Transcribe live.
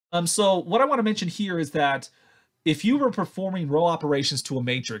So what I want to mention here is that if you were performing row operations to a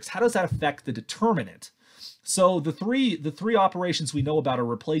matrix, how does that affect the determinant? So the three operations we know about are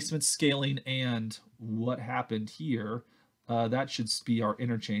replacement, scaling, and what happened here. That should be our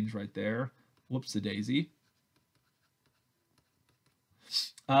interchange right there. Whoops-a-daisy.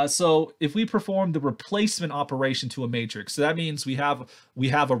 So if we perform the replacement operation to a matrix, so that means we have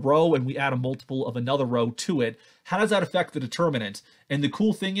a row and we add a multiple of another row to it. How does that affect the determinant? And the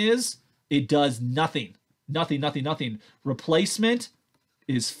cool thing is, it does nothing. Nothing, nothing, nothing. Replacement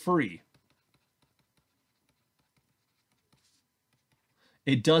is free.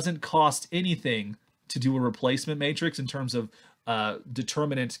 It doesn't cost anything to do a replacement matrix in terms of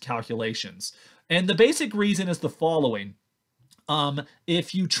determinant calculations. And the basic reason is the following.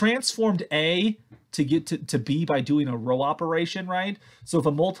 If you transformed A to get to B by doing a row operation, right? So if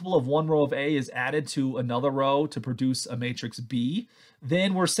a multiple of one row of A is added to another row to produce a matrix B,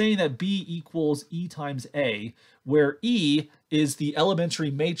 then we're saying that B equals E times A, where E is the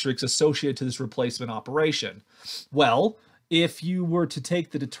elementary matrix associated to this replacement operation. Well, if you were to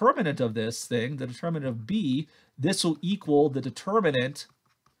take the determinant of this thing, the determinant of B, this will equal the determinant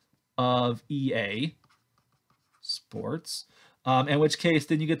of EA, sports, in which case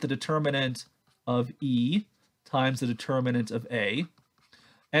then you get the determinant of E times the determinant of A.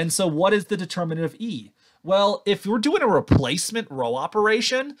 And so what is the determinant of E? Well, if we're doing a replacement row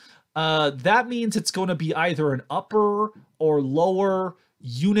operation, that means it's going to be either an upper or lower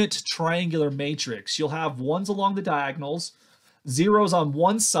unit triangular matrix. You'll have ones along the diagonals, zeros on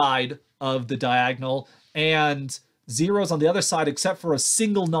one side of the diagonal, and zeros on the other side, except for a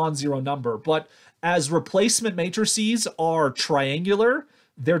single non-zero number. But as replacement matrices are triangular,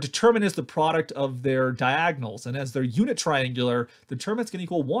 their determinant is the product of their diagonals. And as they're unit triangular, the determinant's going to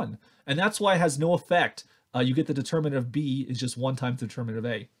equal 1. And that's why it has no effect. You get the determinant of B is just 1 times the determinant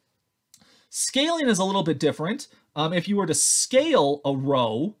of A. Scaling is a little bit different. If you were to scale a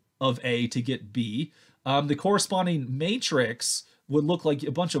row of A to get B, the corresponding matrix would look like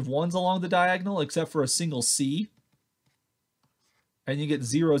a bunch of ones along the diagonal, except for a single C. And you get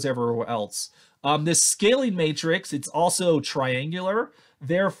zeros everywhere else. This scaling matrix, it's also triangular.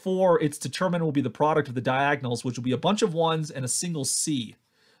 Therefore, its determinant will be the product of the diagonals, which will be a bunch of ones and a single C.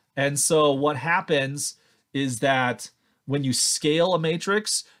 And so what happens is that when you scale a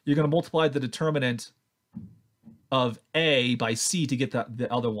matrix, you're going to multiply the determinant of A by C to get the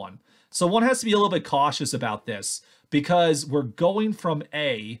other one. So one has to be a little bit cautious about this because we're going from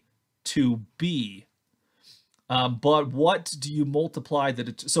A to B. But what do you multiply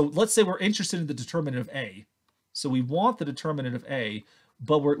so let's say we're interested in the determinant of A. So we want the determinant of A,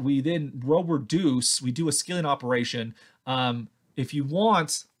 but we then row reduce, we do a scaling operation. If you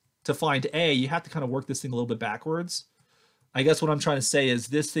want to find A, you have to kind of work this thing a little bit backwards. I guess what I'm trying to say is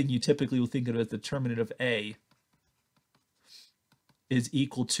this thing you typically will think of as the determinant of A is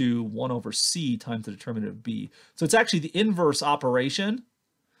equal to 1 over C times the determinant of B. So it's actually the inverse operation.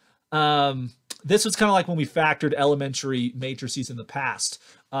 This was kind of like when we factored elementary matrices in the past.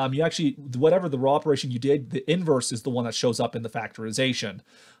 You actually, whatever the row operation you did, the inverse is the one that shows up in the factorization.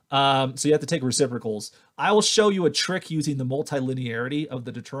 So you have to take reciprocals. I will show you a trick using the multilinearity of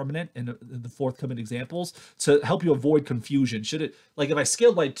the determinant in the forthcoming examples to help you avoid confusion. Should it, like if I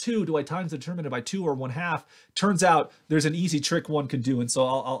scaled by 2, do I times the determinant by 2 or 1/2? Turns out there's an easy trick one can do, and so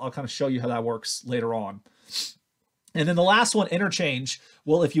I'll kind of show you how that works later on. And then the last one, interchange.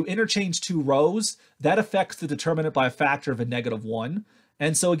 Well, if you interchange two rows, that affects the determinant by a factor of a -1.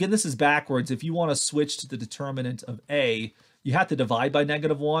 And so again, this is backwards. If you want to switch to the determinant of A, you have to divide by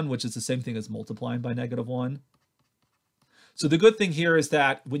 -1, which is the same thing as multiplying by -1. So the good thing here is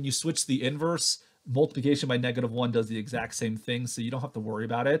that when you switch the inverse, multiplication by -1 does the exact same thing, so you don't have to worry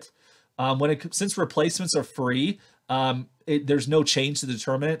about it. Since replacements are free, there's no change to the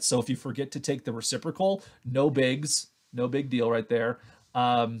determinant. So if you forget to take the reciprocal, no bigs, no big deal right there,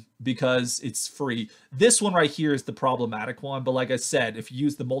 because it's free. This one right here is the problematic one. But like I said, if you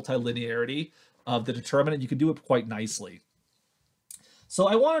use the multilinearity of the determinant, you can do it quite nicely. So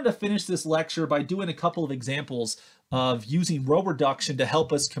I wanted to finish this lecture by doing a couple of examples of using row reduction to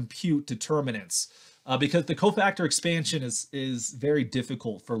help us compute determinants. Because the cofactor expansion is very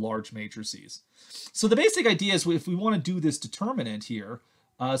difficult for large matrices. So the basic idea is if we want to do this determinant here,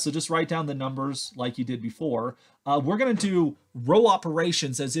 so just write down the numbers like you did before, we're going to do row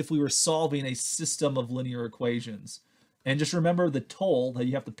operations as if we were solving a system of linear equations. And just remember the toll that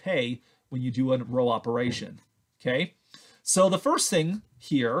you have to pay when you do a row operation, okay? So the first thing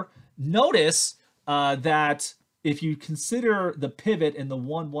here, notice that if you consider the pivot in the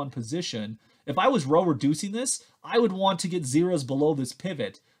 1, 1 position, if I was row reducing this, I would want to get zeros below this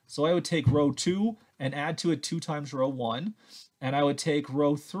pivot. So I would take row 2 and add to it 2 times row 1. And I would take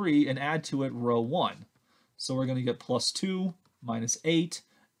row 3 and add to it row 1. So we're going to get plus 2 minus 8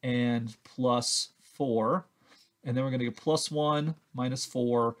 and plus 4. And then we're going to get plus 1 minus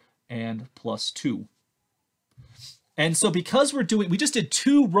 4 and plus 2. And so because we just did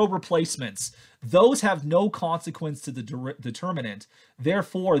 2 row replacements, those have no consequence to the determinant.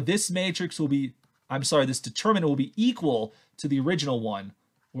 Therefore, this matrix will be, this determinant will be equal to the original one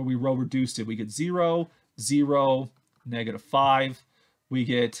where we row reduced it. We get 0, 0, negative 5. We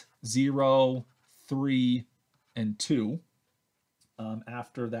get 0, 3, and 2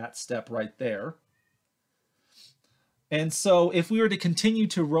 after that step right there. And so if we were to continue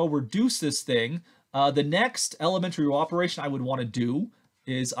to row reduce this thing, the next elementary row operation I would want to do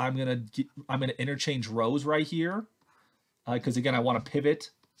is I'm gonna interchange rows right here because again I want to pivot.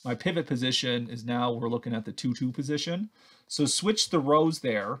 My pivot position is now we're looking at the 2, 2 position. So switch the rows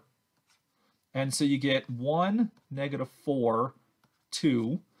there, and so you get 1, negative 4,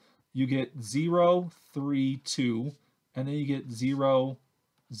 2. You get 0, 3, 2, and then you get 0,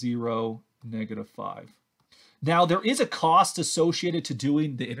 0, negative 5. Now, there is a cost associated to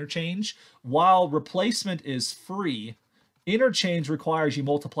doing the interchange. While replacement is free, interchange requires you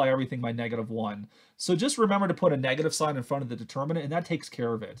multiply everything by negative 1. So just remember to put a negative sign in front of the determinant, and that takes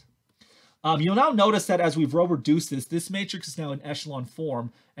care of it. You'll now notice that as we've row reduced this matrix is now in echelon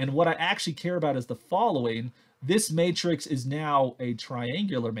form, and what I actually care about is the following. This matrix is now a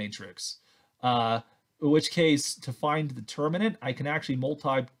triangular matrix, in which case, to find the determinant, I can actually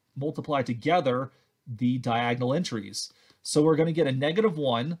multiply together the diagonal entries. So we're going to get a negative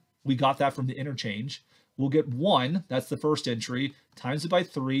 1. We got that from the interchange. We'll get 1, that's the first entry, times it by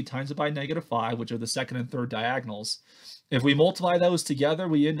 3, times it by negative 5, which are the second and third diagonals. If we multiply those together,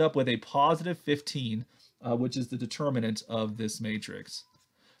 we end up with a positive 15, which is the determinant of this matrix.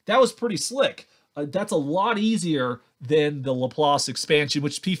 That was pretty slick. That's a lot easier than the Laplace expansion,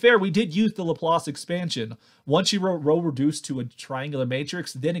 which, to be fair, we did use the Laplace expansion. Once you row reduce to a triangular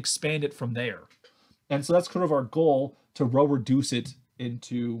matrix, then expand it from there. And so that's kind of our goal, to row reduce it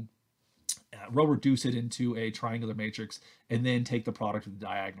into a triangular matrix and then take the product of the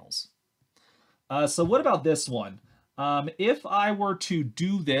diagonals. So what about this one? If I were to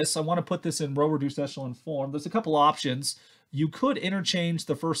do this, I want to put this in row reduced echelon form. There's a couple options. You could interchange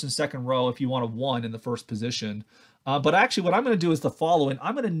the first and second row if you want a 1 in the first position. But actually what I'm going to do is the following.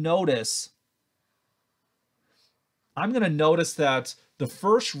 I'm going to notice that the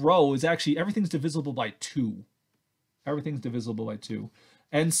first row is actually, everything's divisible by 2. Everything's divisible by 2.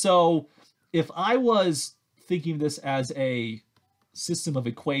 And so if I was thinking of this as a system of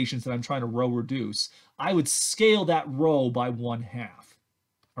equations that I'm trying to row reduce, I would scale that row by 1/2.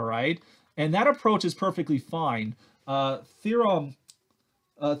 All right? And that approach is perfectly fine. Theorem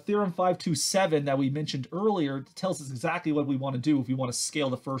 527 that we mentioned earlier tells us exactly what we want to do if we want to scale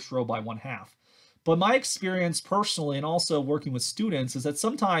the first row by 1/2. But my experience personally, and also working with students, is that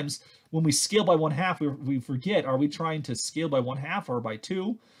sometimes when we scale by 1/2, we forget, are we trying to scale by 1/2 or by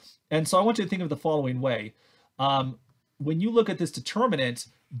 2? And so I want you to think of it the following way. When you look at this determinant,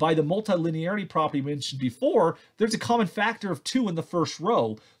 by the multilinearity property mentioned before, there's a common factor of 2 in the first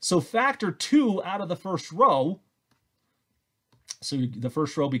row. So factor 2 out of the first row. So the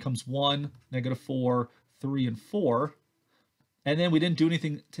first row becomes 1, negative 4, 3, and 4. And then we didn't do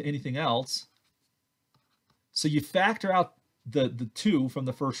anything to anything else. So you factor out the 2 from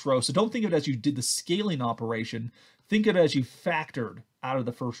the first row. So don't think of it as you did the scaling operation. Think of it as you factored out of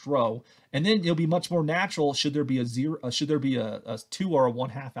the first row. And then it'll be much more natural should there be a 2 or a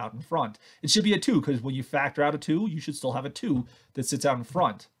 1/2 out in front. It should be a 2 because when you factor out a 2, you should still have a 2 that sits out in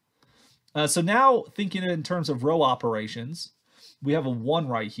front. So now thinking in terms of row operations, we have a 1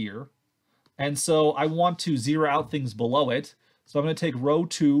 right here. And so I want to zero out things below it. So I'm going to take row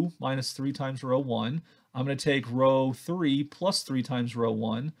 2 minus 3 times row 1. I'm going to take row 3 plus 3 times row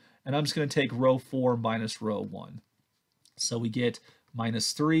 1. And I'm just going to take row 4 minus row 1. So we get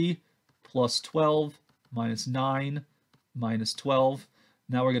minus 3 plus 12 minus 9 minus 12.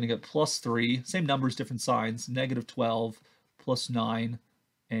 Now we're going to get plus 3, same numbers, different signs, negative 12 plus 9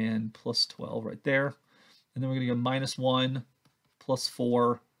 and plus 12 right there. And then we're going to get minus 1 plus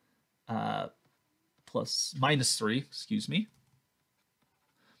 4 plus minus 3, excuse me.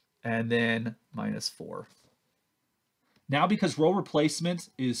 And then minus 4. Now, because row replacement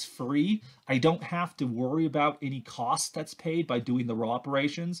is free, I don't have to worry about any cost that's paid by doing the row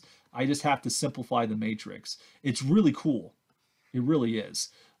operations. I just have to simplify the matrix. It's really cool. It really is.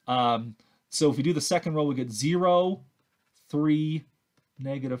 So if we do the second row, we get 0, 3,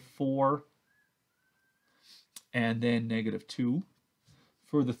 negative 4, and then negative 2.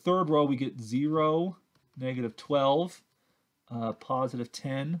 For the third row, we get 0, negative 12, positive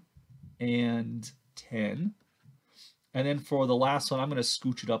 10, and 10. And then for the last one, I'm going to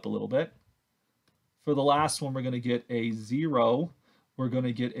scooch it up a little bit. For the last one, we're going to get a 0. We're going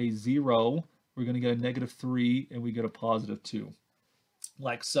to get a 0. We're going to get a negative 3, and we get a positive 2.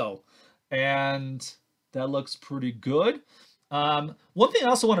 Like so. And that looks pretty good. One thing I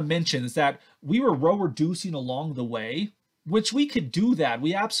also want to mention is that we were row reducing along the way, which we could do that.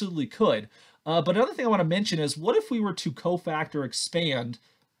 We absolutely could. But another thing I want to mention is, what if we were to cofactor expand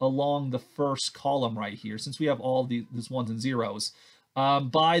along the first column right here, since we have all these ones and zeros?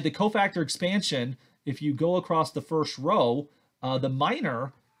 By the cofactor expansion, if you go across the first row, the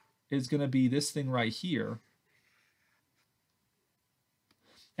minor is going to be this thing right here.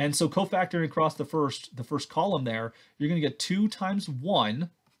 And so cofactoring across the first column there, you're going to get 2 times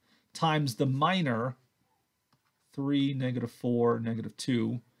 1 times the minor 3, negative 4, negative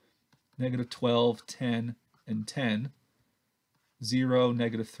 2, negative 12, 10, and 10, 0,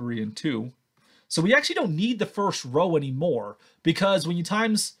 negative 3, and 2. So we actually don't need the first row anymore, because when you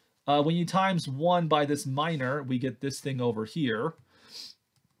times 1 by this minor, we get this thing over here.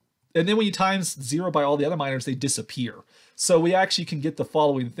 And then when you times 0 by all the other minors, they disappear. So we actually can get the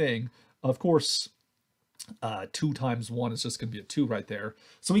following thing. Of course, 2 times 1 is just going to be a 2 right there.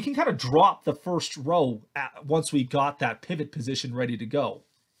 So we can kind of drop the first row once we got that pivot position ready to go.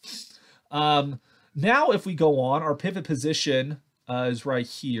 Now if we go on, our pivot position is right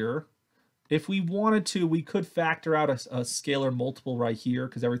here. If we wanted to, we could factor out a scalar multiple right here,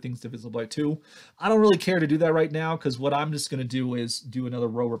 because everything's divisible by 2. I don't really care to do that right now, because what I'm just going to do is do another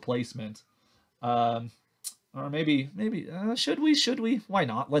row replacement. Or maybe, should we? Why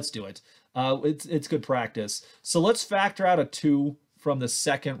not? Let's do it. It's good practice. So let's factor out a 2 from the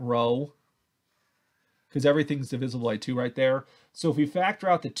second row, because everything's divisible by 2 right there. So if we factor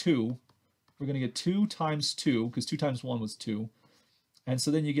out the 2, we're going to get 2 times 2, because 2 times 1 was 2. And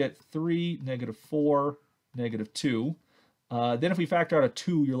so then you get 3, negative 4, negative 2. Then if we factor out a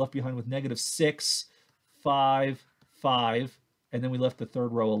 2, you're left behind with negative 6, 5, 5, and then we left the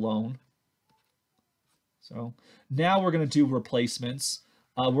third row alone. So now we're going to do replacements.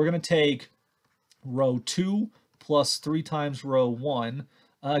 We're going to take row 2 plus 3 times row 1.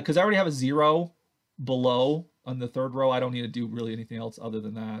 Because I already have a 0 below on the third row, I don't need to do really anything else other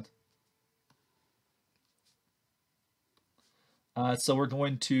than that. So we're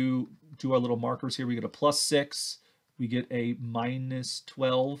going to do our little markers here. We get a plus 6, we get a minus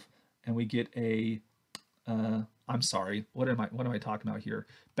 12, and we get a, I'm sorry, what am I talking about here?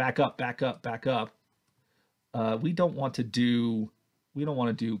 Back up, back up, back up. We don't want to do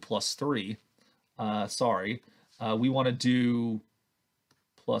plus 3. Sorry. We want to do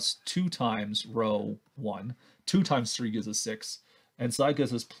plus 2 times row 1. 2 times 3 gives us 6. And so that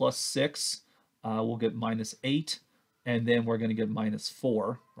gives us plus 6. We'll get minus 8. And then we're going to get minus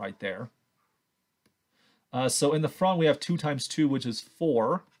 4 right there. So in the front, we have 2 times 2, which is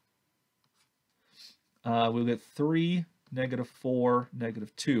 4. We'll get 3, negative 4,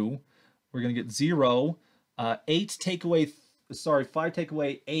 negative 2. We're going to get 0. 5 take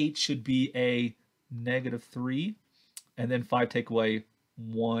away 8 should be a negative 3. And then 5 take away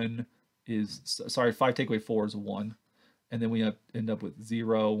 1 is, 5 take away 4 is a 1. And then we end up with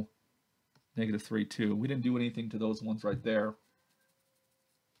 0, negative 3, 2. We didn't do anything to those ones right there.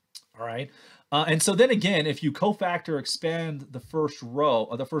 All right. And so then again, if you cofactor expand the first row,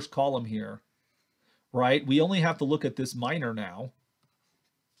 or the first column here, right, we only have to look at this minor now,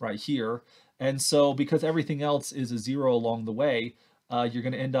 right here. And so because everything else is a 0 along the way, you're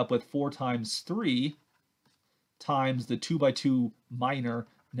going to end up with 4 times 3 times the 2 by 2 minor,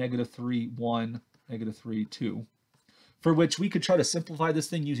 negative 3, 1, negative 3, 2. For which we could try to simplify this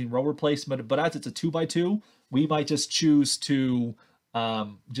thing using row replacement, but as it's a 2 by 2, we might just choose to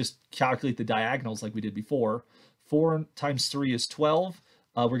just calculate the diagonals like we did before. 4 times 3 is 12.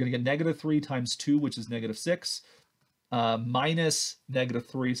 We're going to get negative 3 times 2, which is negative 6, minus negative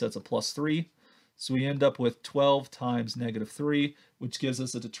 3, so that's a plus 3. So we end up with 12 times negative 3, which gives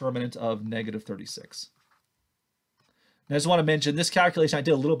us a determinant of negative 36. And I just want to mention, this calculation I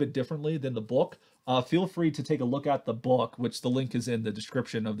did a little bit differently than the book. Feel free to take a look at the book, which the link is in the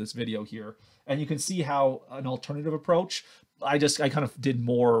description of this video here. And you can see how an alternative approach, I kind of did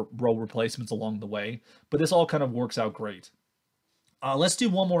more row replacements along the way, but this all kind of works out great. Let's do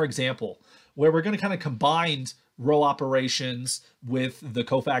one more example where we're going to kind of combine row operations with the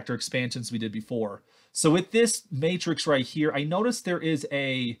cofactor expansions we did before. So with this matrix right here, I noticed there's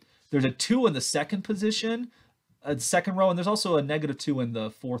a 2 in the second position, second row, and there's also a negative 2 in the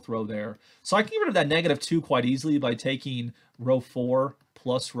fourth row there. So I can get rid of that negative 2 quite easily by taking row 4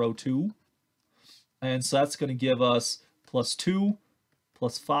 plus row 2. And so that's going to give us plus 2,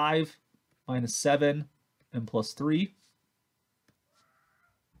 plus 5, minus 7, and plus 3.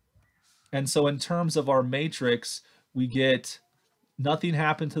 And so in terms of our matrix, we get nothing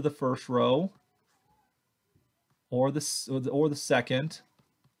happened to the first row or the second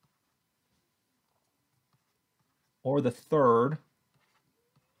or the third.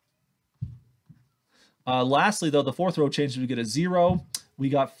 Lastly, though, the fourth row changes. We get a 0. We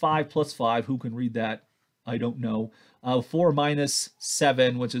got 5 plus 5. Who can read that? I don't know. 4 minus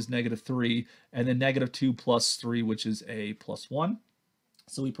 7, which is negative 3, and then negative 2 plus 3, which is a plus 1.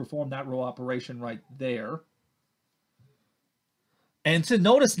 So we perform that row operation right there. And to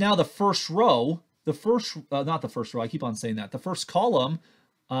notice now the first row, not the first row, I keep on saying that. The first column,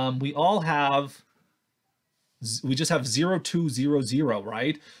 we just have 0, 2, 0, 0,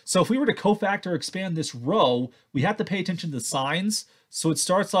 right? So if we were to cofactor expand this row, we have to pay attention to the signs. So it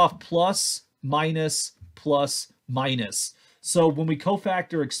starts off plus, minus, plus, minus. So when we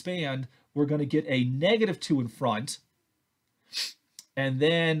cofactor expand, we're going to get a negative 2 in front. And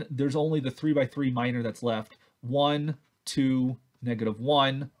then there's only the 3 by 3 minor that's left. 1, 2, negative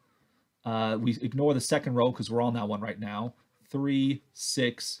 1. We ignore the second row because we're on that one right now. 3,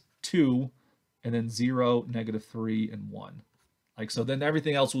 6, 2, and then 0, negative 3, and 1. Like so, then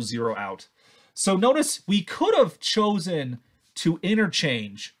everything else will 0 out. So notice we could have chosen to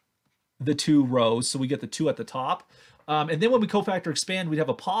interchange the 2 rows, so we get the 2 at the top. And then when we cofactor expand, we'd have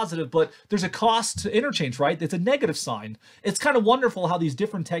a positive, but there's a cost to interchange, right? It's a negative sign. It's kind of wonderful how these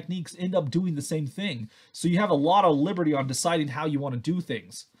different techniques end up doing the same thing. So you have a lot of liberty on deciding how you want to do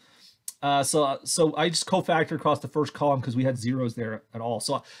things. So I just cofactor across the first column because we had zeros there at all.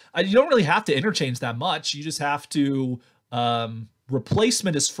 So you don't really have to interchange that much. You just have to,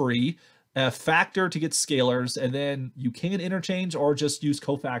 replacement is free, factor to get scalars, and then you can interchange or just use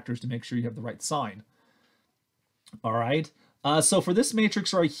cofactors to make sure you have the right sign. All right, so for this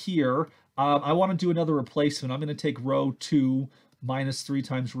matrix right here, I want to do another replacement. I'm going to take row 2 minus 3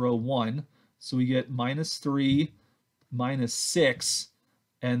 times row 1. So we get minus 3, minus 6,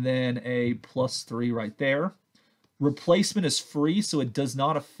 and then a plus 3 right there. Replacement is free, so it does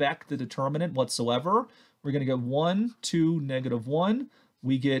not affect the determinant whatsoever. We're going to get 1, 2, negative 1.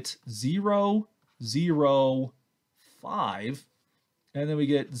 We get 0, 0, 5, and then we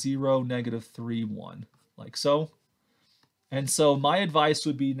get 0, negative 3, 1, like so. And so my advice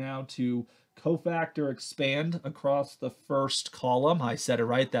would be now to cofactor expand across the first column. I said it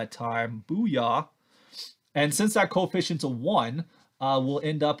right that time. Booyah. And since that coefficient's a 1, we'll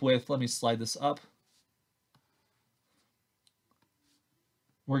end up with, let me slide this up.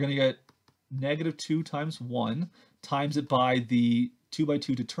 We're going to get negative 2 times 1, times it by the 2 by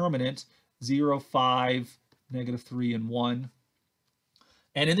 2 determinant, 0, 5, negative 3, and 1.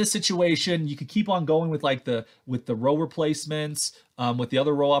 And in this situation, you could keep on going with with the row replacements, with the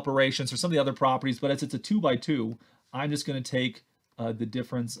other row operations or some of the other properties, but as it's a 2 by 2, I'm just going to take the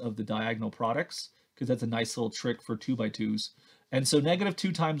difference of the diagonal products because that's a nice little trick for 2 by 2s. And so negative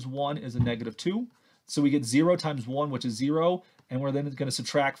 2 times 1 is a negative 2. So we get 0 times 1, which is 0, and we're then going to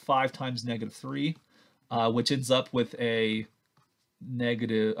subtract 5 times negative 3, which ends up with a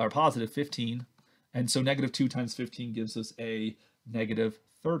negative or positive 15. And so negative 2 times 15 gives us a negative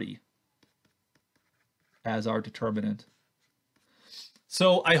 30 as our determinant.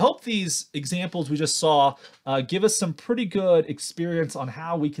 So I hope these examples we just saw give us some pretty good experience on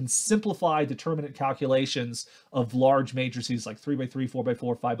how we can simplify determinant calculations of large matrices like 3 by 3, 4 by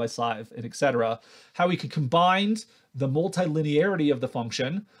 4, 5 by 5, and etc. How we can combine the multilinearity of the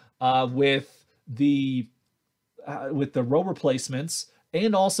function with the row replacements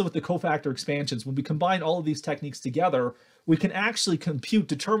and also with the cofactor expansions. When we combine all of these techniques together, we can actually compute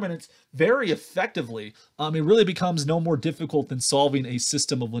determinants very effectively. It really becomes no more difficult than solving a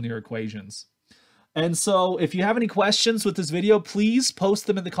system of linear equations. And so if you have any questions with this video, please post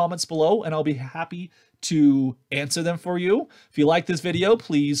them in the comments below and I'll be happy to answer them for you. If you like this video,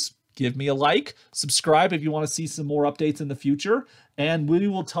 please give me a like, subscribe if you want to see some more updates in the future, and we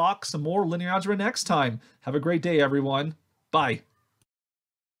will talk some more linear algebra next time. Have a great day, everyone. Bye.